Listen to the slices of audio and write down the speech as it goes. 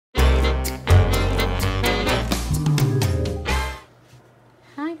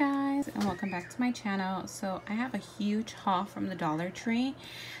back to my channel. So I have a huge haul from the Dollar Tree.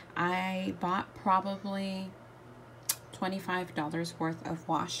 I bought probably $25 worth of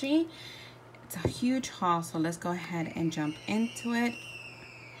washi. It's a huge haul, so let's go ahead and jump into it.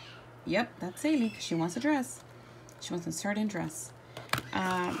 Yep, that's Haley. She wants a dress. She wants a certain dress.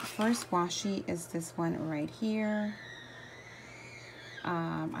 First washi is this one right here.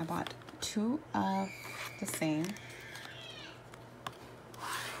 I bought two of the same.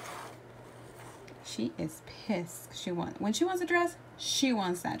 She is pissed. When she wants a dress, she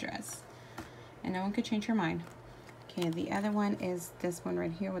wants that dress, and no one could change her mind. Okay, the other one is this one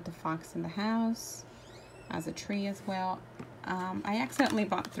right here with the fox in the house, as a tree as well. I accidentally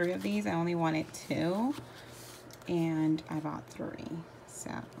bought 3 of these. I only wanted 2, and I bought 3. So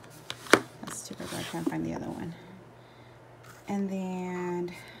that's too bad. I can't find the other one. And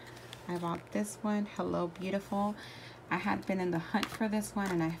then I bought this one, Hello Beautiful. I had been in the hunt for this one,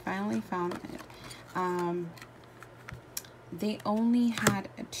 and I finally found it. They only had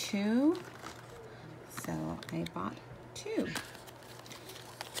 2, so I bought 2.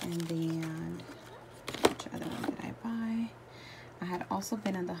 And then, which other one did I buy? I had also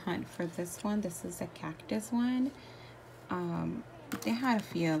been on the hunt for this one. This is a cactus one. They had a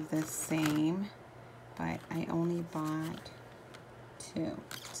few of the same, but I only bought 2.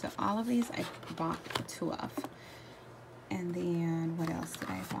 So all of these I bought 2 of. And then what else did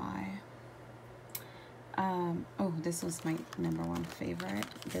I buy? Oh, this was my #1 favorite.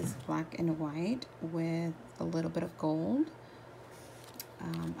 This black and white with a little bit of gold.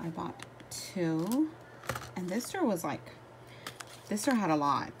 I bought 2, and this store was like, this store had a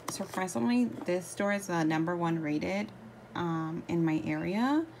lot. Surprisingly, this store is #1 rated in my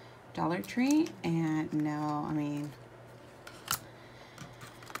area, Dollar Tree. And no, I mean,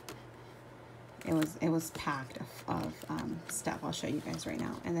 it was packed of stuff. I'll show you guys right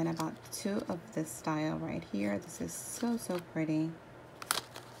now. And then I bought 2 of this style right here. This is so pretty.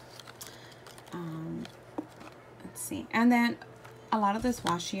 Let's see. And then a lot of this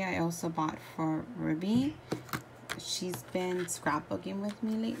washi I also bought for Ruby. She's been scrapbooking with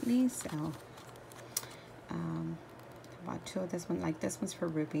me lately, so I bought 2 of this one. Like, this one's for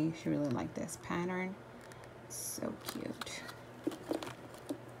Ruby. She really liked this pattern. So cute.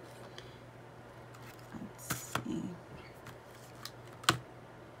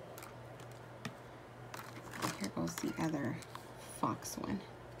 The other fox one.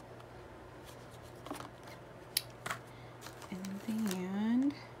 And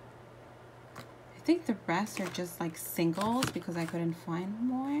then I think the rest are just like singles because I couldn't find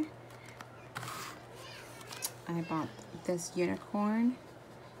more. I bought this unicorn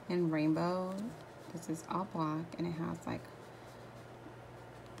in rainbow. This is all black, and it has like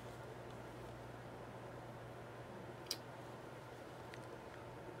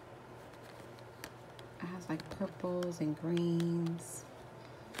purples and greens.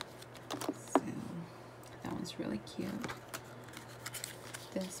 So that one's really cute.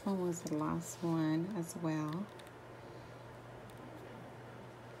 This one was the last one as well.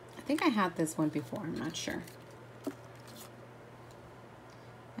 I think I had this one before, I'm not sure.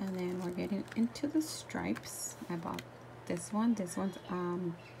 And then we're getting into the stripes. I bought this one. This one's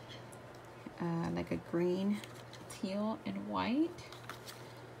like a green, teal, and white.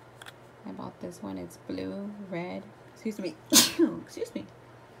 I bought this one. It's blue, red. Excuse me. Excuse me.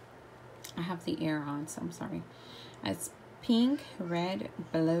 I have the air on, so I'm sorry. It's pink, red,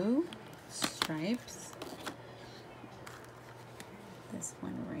 blue stripes. This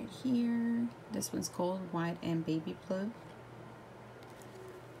one right here. This one's gold, white, and baby blue.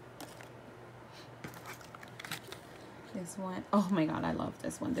 This one, oh my god, I love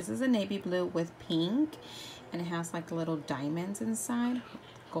this one. This is a navy blue with pink, and it has like little diamonds inside.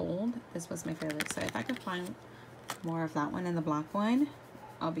 Gold. This was my favorite. So if I could find more of that one and the black one,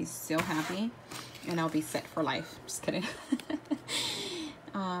 I'll be so happy, and I'll be set for life. Just kidding.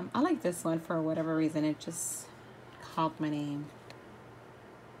 I like this one for whatever reason. It just called my name.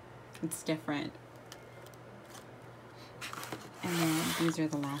 It's different. And then these are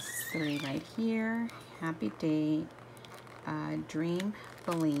the last 3 right here. Happy Day, Dream,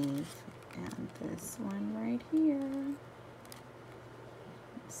 Believe, and this one right here.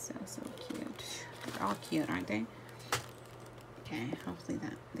 So cute. They're all cute, aren't they? Okay, hopefully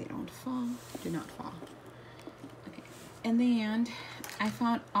that they don't fall. Do not fall. Okay. In the end, I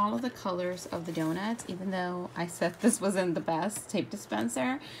found all of the colors of the donuts, even though I said this wasn't the best tape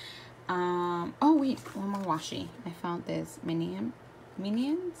dispenser. Oh wait, one more washi. I found this Minions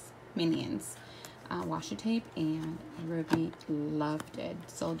washi tape, and Ruby loved it.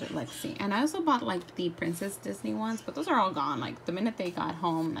 So did Lexi. And I also bought like the Princess Disney ones, but those are all gone. Like the minute they got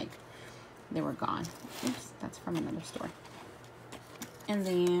home, like they were gone. Oops, that's from another store. And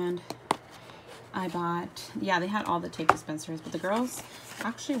then I bought, yeah, they had all the tape dispensers, but the girls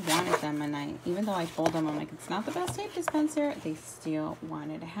actually wanted them, and even though I told them, I'm like, it's not the best tape dispenser, they still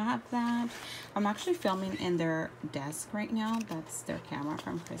wanted to have that. I'm actually filming in their desk right now. That's their camera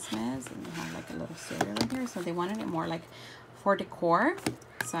from Christmas, and they have like a little stereo right here, so they wanted it more like for decor.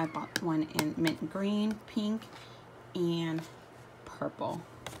 So I bought one in mint green, pink, and purple.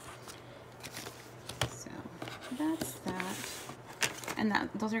 So that's that. And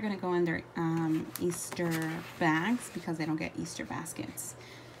those are going to go in their Easter bags because they don't get Easter baskets.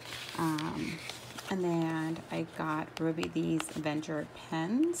 And then I got Ruby these Avenger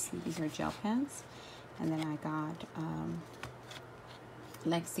pens. These are gel pens. And then I got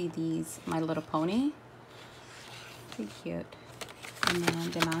Lexi these My Little Pony. Pretty cute. And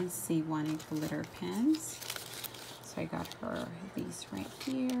then Delancey wanted glitter pens. So I got her these right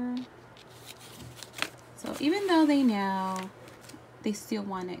here. So even though they know, they still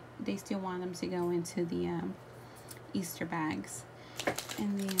want them to go into the Easter bags.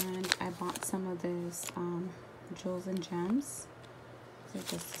 And then I bought some of those Jewels and Gems. They're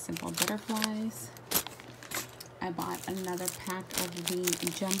just simple butterflies. I bought another pack of the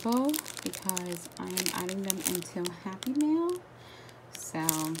Jumbo because I am adding them into Happy Mail. So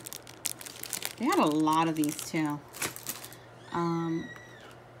they had a lot of these too.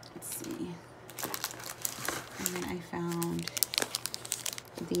 Let's see. And then I found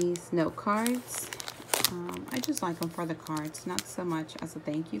these note cards. I just like them for the cards, not so much as a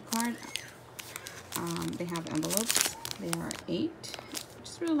thank you card. They have envelopes. They are 8. I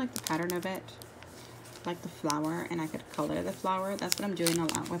just really like the pattern of it. Like the flower, and I could color the flower. That's what I'm doing a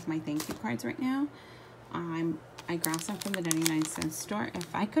lot with my thank you cards right now. I grabbed some from the 99-cent store.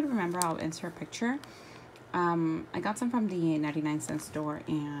 If I could remember, I'll insert a picture. I got some from the 99-cent store,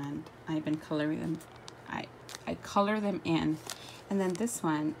 and I've been coloring them. I color them in. And then this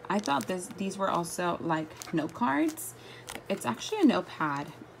one, I thought these were also like note cards. It's actually a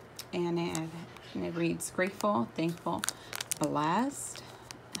notepad, and it reads grateful, thankful, blessed.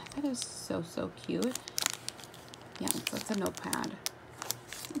 I thought it was so cute. Yeah, so it's a notepad.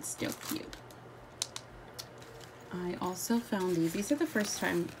 It's still cute. I also found these. These are the first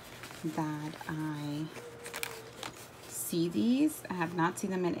time that I see these. I have not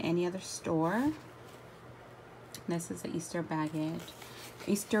seen them in any other store. This is the Easter baggage,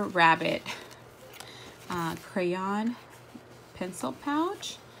 Easter rabbit crayon pencil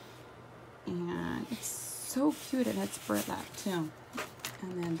pouch, and it's so cute, and it's burlap too.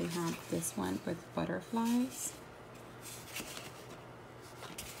 And then they have this one with butterflies.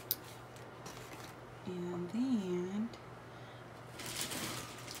 And then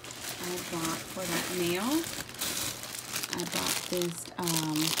I bought for that nail, I bought this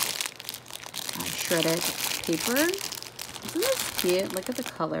shredded paper. Isn't this cute? Look at the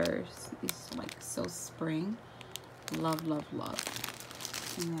colors. It's like so spring. Love, love, love.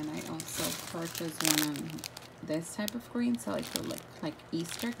 And then I also purchased one of this type of green, so it could look like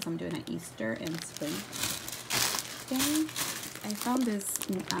Easter, because I'm doing an Easter and spring thing. I found this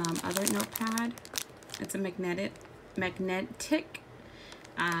other notepad. It's a magnetic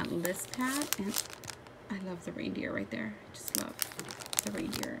list pad, and I love the reindeer right there. I just love the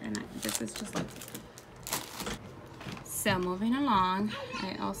reindeer, and this is just like. So moving along,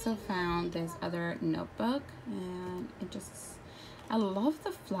 I also found this other notebook, and I love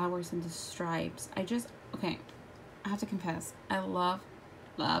the flowers and the stripes. Okay, I have to confess, I love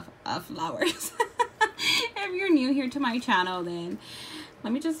flowers. If you're new here to my channel, then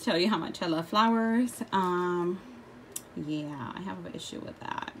let me just tell you how much I love flowers. Yeah, I have an issue with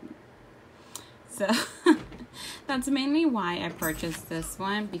that. So that's mainly why I purchased this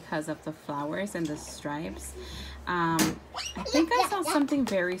one, because of the flowers and the stripes. I think I saw something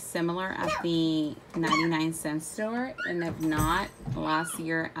very similar at the 99-cent store, and if not, last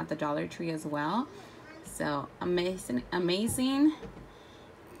year at the Dollar Tree as well. So amazing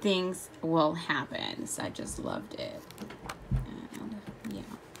things will happen. So I just loved it. And yeah,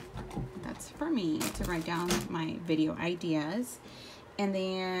 that's for me to write down my video ideas. And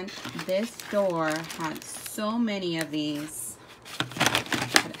then this store had so many of these.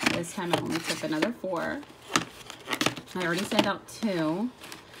 But this time I only took another 4. I already sent out 2.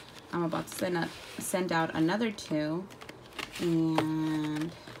 I'm about to send out another 2. And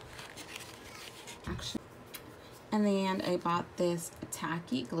actually, and then I bought this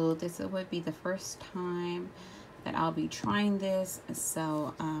tacky glue. This would be the first time that I'll be trying this.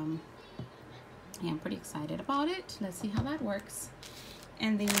 So yeah, I'm pretty excited about it. Let's see how that works.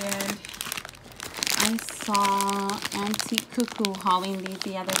 And then I saw Auntie Cuckoo hauling these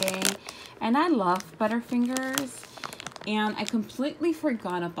the other day, And I love Butterfingers. And I completely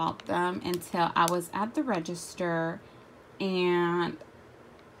forgot about them until I was at the register and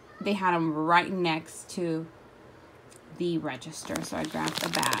they had them right next to the register. So I grabbed a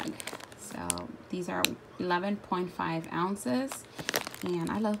bag. So these are 11.5 ounces. And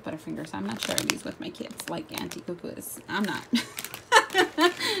I love Butterfingers. I'm not sharing these with my kids like Auntie Cuckoo's. I'm not.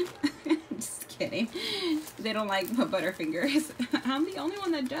 Just kidding. They don't like Butterfingers. I'm the only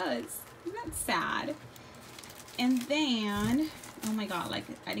one that does. Isn't that sad? And then, oh my god, like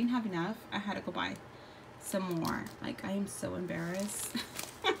I didn't have enough. I had to go buy some more. Like I am so embarrassed.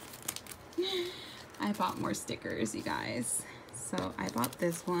 I bought more stickers, you guys. So I bought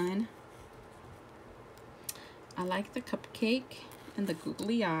this one. I like the cupcake and the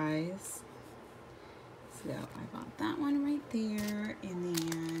googly eyes. So I bought that one right there. And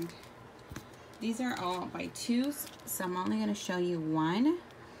then these are all by twos, so I'm only going to show you one.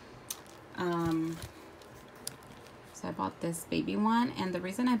 So I bought this baby one, and the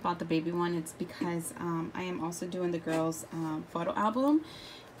reason I bought the baby one is because I am also doing the girls' photo album,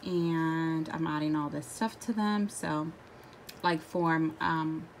 and I'm adding all this stuff to them. So like from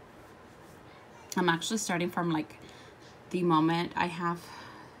I'm actually starting from like the moment I have,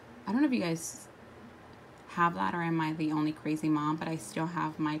 I don't know if you guys have that or am I the only crazy mom, but I still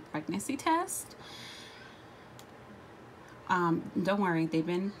have my pregnancy test. Don't worry, they've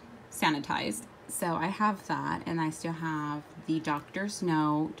been sanitized. So I have that, and I still have the doctor's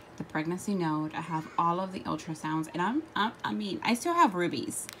note, the pregnancy note. I have all of the ultrasounds, and I mean, I still have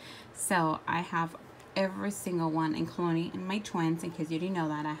rubies. So I have every single one, including my twins. In case you didn't know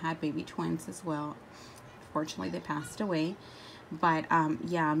that, I had baby twins as well. Fortunately, they passed away. But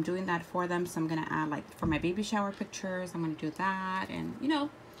yeah, I'm doing that for them. So I'm gonna add, like, for my baby shower pictures, I'm gonna do that, and you know,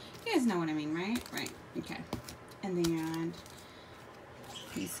 you guys know what I mean, right? Right. Okay. And then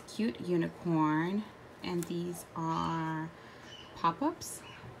these cute unicorn, and these are pop-ups.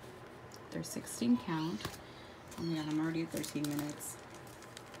 They're 16 count. Oh my god, I'm already at 13 minutes.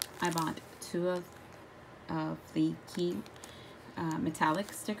 I bought 2 of the key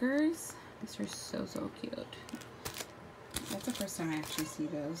metallic stickers. These are so cute. That's the first time I actually see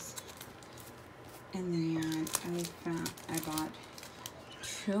those. And then I bought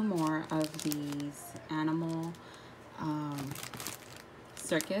 2 more of these animal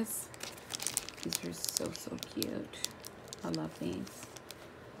circus. These are so cute. I love these.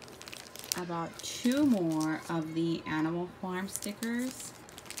 I bought 2 more of the Animal Farm stickers.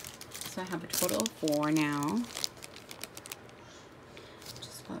 So I have a total of 4 now.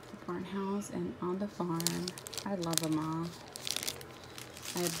 Just love the farmhouse and on the farm. I love them all.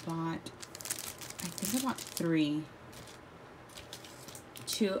 I think I bought 3.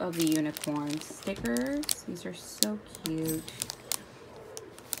 2 of the unicorn stickers. These are so cute.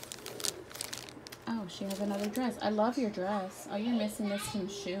 Oh, she has another dress. I love your dress. All you're missing is some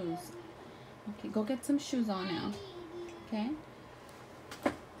shoes. Okay, go get some shoes on now. Okay?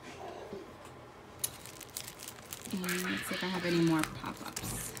 And let's see if I have any more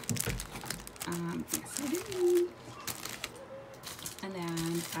pop-ups. Yes, I do. And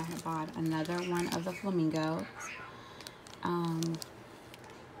then I have bought another one of the flamingos. I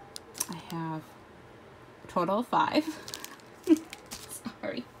have a total of 5.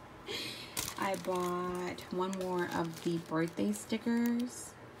 Sorry. I bought 1 more of the birthday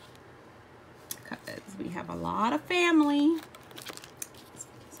stickers because we have a lot of family.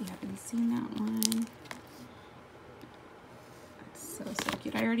 So you haven't seen that one. That's so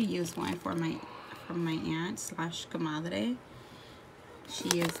cute. I already used one from my aunt / comadre.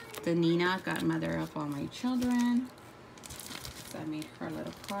 She is the Nina, godmother of all my children. So I made her a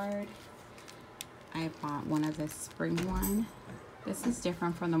little card. I bought one of the spring one. This is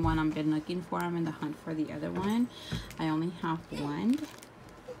different from the one I've been looking for. I'm in the hunt for the other one. I only have one.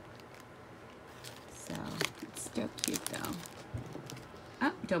 So it's still cute though.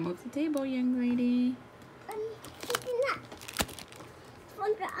 Oh, don't move the table, young lady. It's not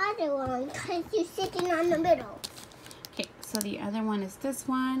from the other one because you're sitting on the middle. Okay, so the other one is this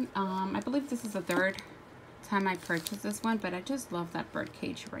one. I believe this is the 3rd time I purchased this one, but I just love that bird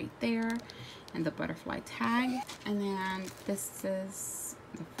cage right there and the butterfly tag. And then this is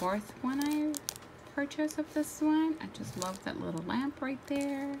the 4th one I purchased of this one. I just love that little lamp right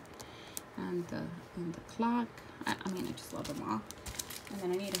there and the clock. I mean, I just love them all. And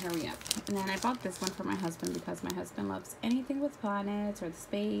then I need to hurry up. And then I bought this one for my husband because my husband loves anything with planets or the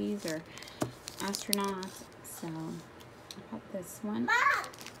space or astronauts. So I bought this one.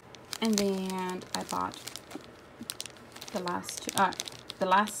 And then I bought the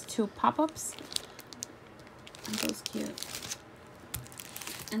last two pop-ups. Aren't those cute?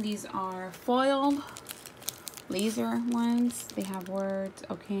 And these are foiled laser ones. They have words,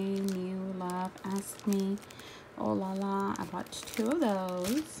 okay, new, love, ask me, oh la la. I bought 2 of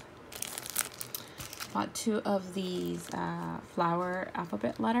those. Bought 2 of these flower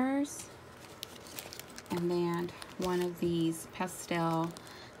alphabet letters. And then 1 of these pastel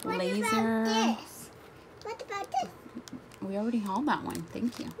laser. What about this? What about this? We already hauled that one.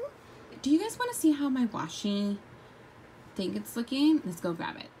 Thank you. Do you guys want to see how my washi thing it's looking? Let's go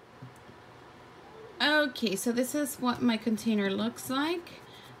grab it. Okay, so this is what my container looks like.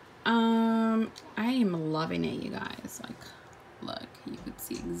 I am loving it, you guys. Like, look, you could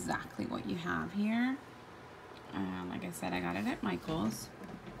see exactly what you have here. Like I said, I got it at Michael's.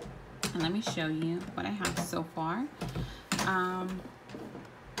 And let me show you what I have so far.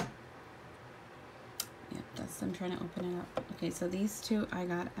 Yep, that's, I'm trying to open it up. Okay, so these 2 I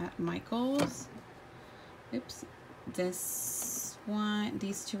got at Michael's. Oops. This one,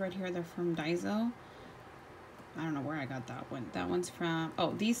 these 2 right here, they're from Daiso. I don't know where I got that one. That one's from,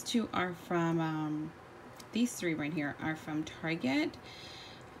 oh, these 2 are from, these 3 right here are from Target,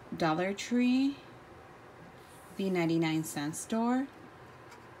 Dollartree, the 99-cent store.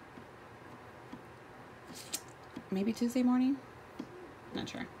 Maybe Tuesday morning? Not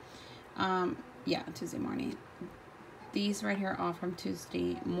sure. Yeah, Tuesday morning. These right here are from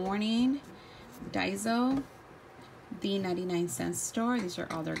Tuesday morning, Daiso, the 99-cent store. These are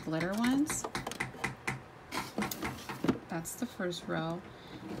all their glitter ones. That's the first row.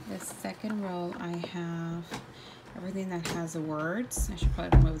 The second row, I have everything that has words. I should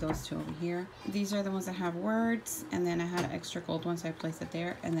probably move those 2 over here. These are the ones that have words, and then I had an extra gold one, so I placed it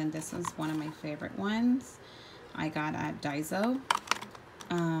there. And then this is one of my favorite ones I got at Daiso.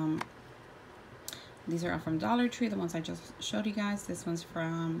 These are all from Dollar Tree, the ones I just showed you guys. This one's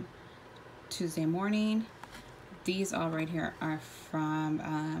from Tuesday morning. These all right here are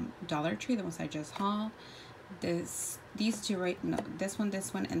from Dollar Tree, the ones I just hauled. These 2 right, no, this one,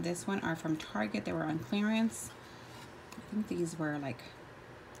 and this one are from Target. They were on clearance. I think these were like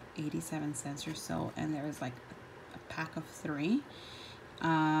 87 cents or so, and there was like a pack of 3.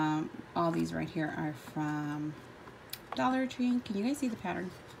 All these right here are from Dollar Tree. Can you guys see the pattern?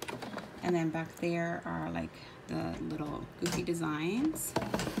 And then back there are like the little goofy designs.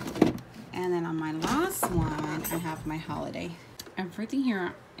 And then on my last one, I have my holiday. Everything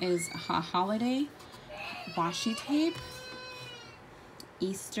here is a holiday washi tape,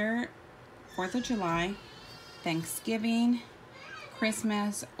 Easter, 4th of July, Thanksgiving,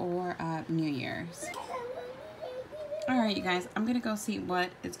 Christmas, or New Year's. Alright, you guys, I'm gonna go see what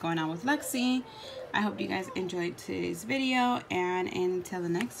is going on with Lexi. I hope you guys enjoyed today's video, and until the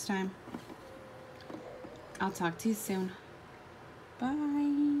next time, I'll talk to you soon.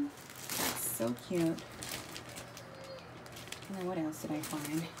 Bye. That's so cute. And then what else did I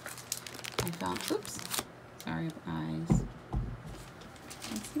find? I found, oops, sorry of eyes.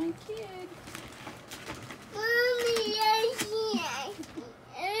 That's my kid. Mommy,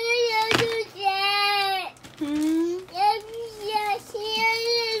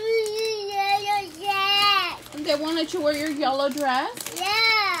 They won't let you wear your yellow dress?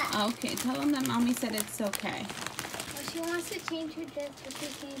 Yeah. Okay, tell them that Mommy said it's okay. Well, she wants to change her dress, but she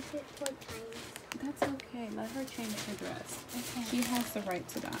changed it 4 times. That's okay. Let her change her dress. Okay. She has the right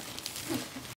to that.